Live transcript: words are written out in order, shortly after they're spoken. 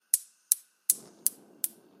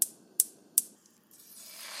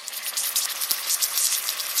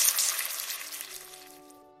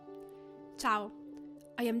Ciao,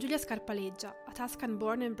 I am Giulia Scarpaleggia, a Tuscan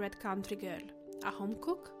born and bred country girl, a home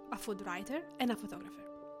cook, a food writer, and a photographer.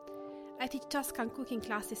 I teach Tuscan cooking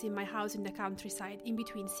classes in my house in the countryside in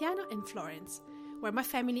between Siena and Florence, where my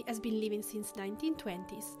family has been living since the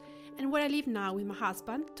 1920s, and where I live now with my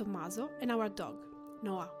husband, Tommaso, and our dog,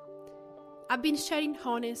 Noah. I've been sharing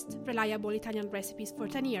honest, reliable Italian recipes for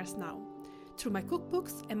 10 years now, through my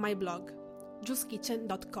cookbooks and my blog,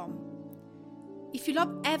 JulesKitchen.com. If you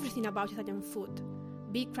love everything about Italian food,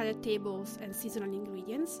 big crowded tables and seasonal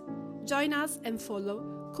ingredients, join us and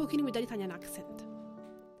follow Cooking with an Italian Accent.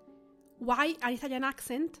 Why an Italian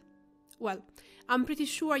accent? Well, I'm pretty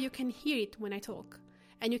sure you can hear it when I talk,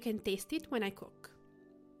 and you can taste it when I cook.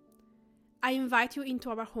 I invite you into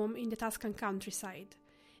our home in the Tuscan countryside,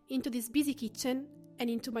 into this busy kitchen, and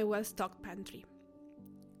into my well-stocked pantry.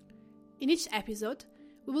 In each episode,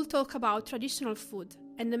 we will talk about traditional food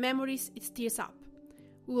and the memories it stirs up.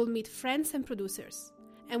 We will meet friends and producers,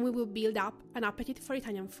 and we will build up an appetite for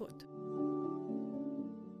Italian food.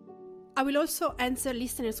 I will also answer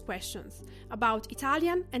listeners' questions about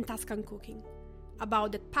Italian and Tuscan cooking,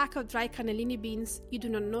 about that pack of dry cannellini beans you do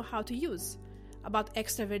not know how to use, about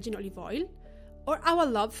extra virgin olive oil, or our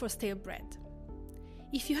love for stale bread.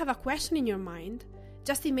 If you have a question in your mind,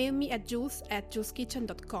 just email me at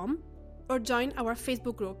jules@juleskitchen.com or join our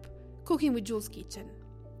Facebook group, Cooking with Jules Kitchen.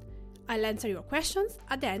 I'll answer your questions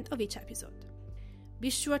at the end of each episode. Be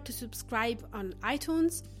sure to subscribe on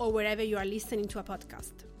iTunes or wherever you are listening to a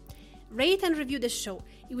podcast. Rate and review the show.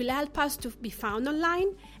 It will help us to be found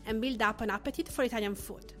online and build up an appetite for Italian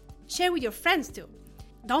food. Share with your friends too.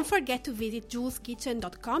 Don't forget to visit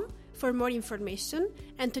JulesKitchen.com for more information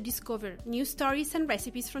and to discover new stories and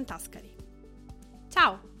recipes from Tuscany.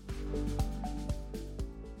 Ciao!